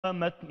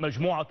A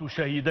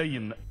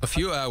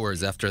few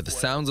hours after the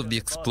sounds of the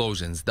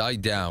explosions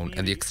died down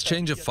and the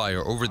exchange of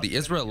fire over the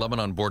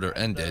Israel-Lebanon border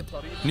ended,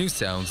 new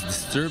sounds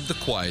disturbed the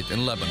quiet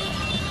in Lebanon.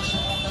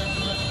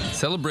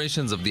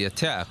 Celebrations of the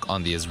attack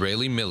on the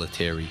Israeli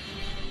military.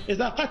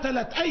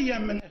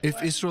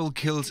 If Israel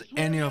kills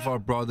any of our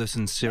brothers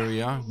in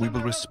Syria, we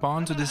will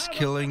respond to this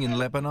killing in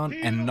Lebanon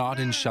and not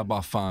in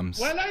Shaba farms.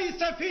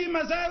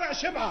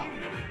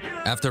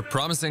 After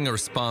promising a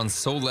response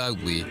so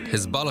loudly,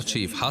 Hezbollah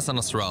chief Hassan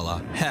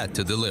Nasrallah had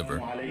to deliver.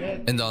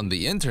 And on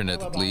the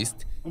internet at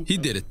least, he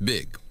did it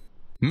big.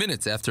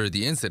 Minutes after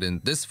the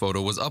incident, this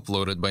photo was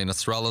uploaded by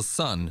Nasrallah's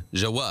son,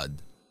 Jawad.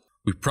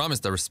 "We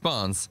promised a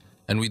response,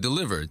 and we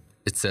delivered,"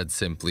 it said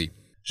simply.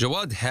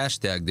 Jawad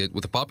hashtagged it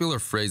with a popular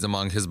phrase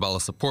among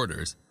Hezbollah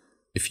supporters: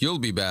 "If you'll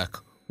be back,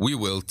 we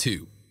will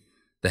too."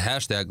 The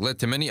hashtag led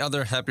to many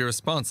other happy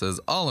responses,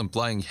 all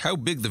implying how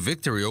big the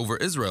victory over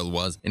Israel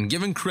was and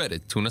giving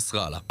credit to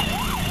Nasrallah.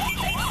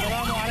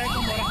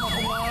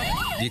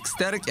 The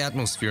ecstatic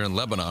atmosphere in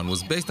Lebanon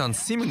was based on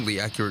seemingly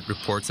accurate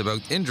reports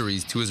about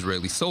injuries to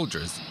Israeli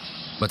soldiers.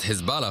 But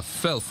Hezbollah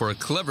fell for a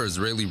clever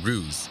Israeli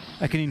ruse.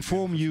 "I can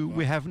inform you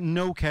we have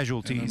no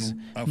casualties,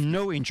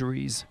 no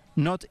injuries,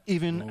 not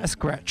even a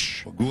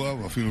scratch."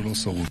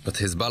 But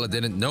Hezbollah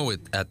didn't know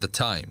it at the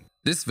time.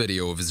 This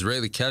video of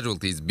Israeli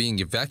casualties being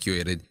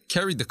evacuated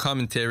carried the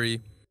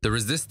commentary, "The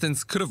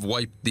resistance could have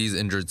wiped these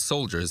injured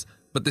soldiers,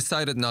 but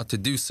decided not to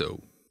do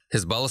so."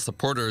 Hezbollah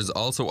supporters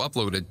also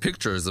uploaded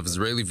pictures of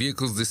Israeli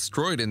vehicles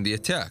destroyed in the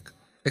attack,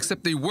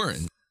 except they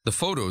weren't. The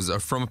photos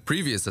are from a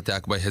previous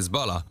attack by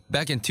Hezbollah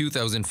back in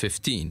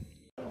 2015.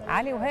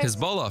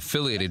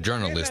 Hezbollah-affiliated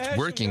journalists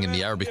working in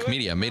the Arabic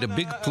media made a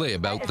big play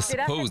about the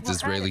supposed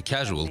Israeli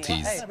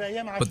casualties.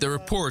 But the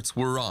reports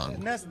were wrong.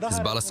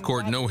 Hezbollah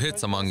scored no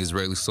hits among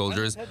Israeli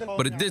soldiers,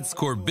 but it did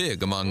score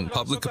big among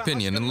public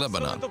opinion in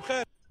Lebanon.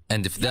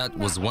 And if that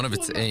was one of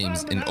its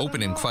aims in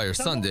opening fire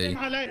Sunday,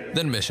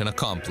 then mission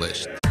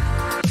accomplished.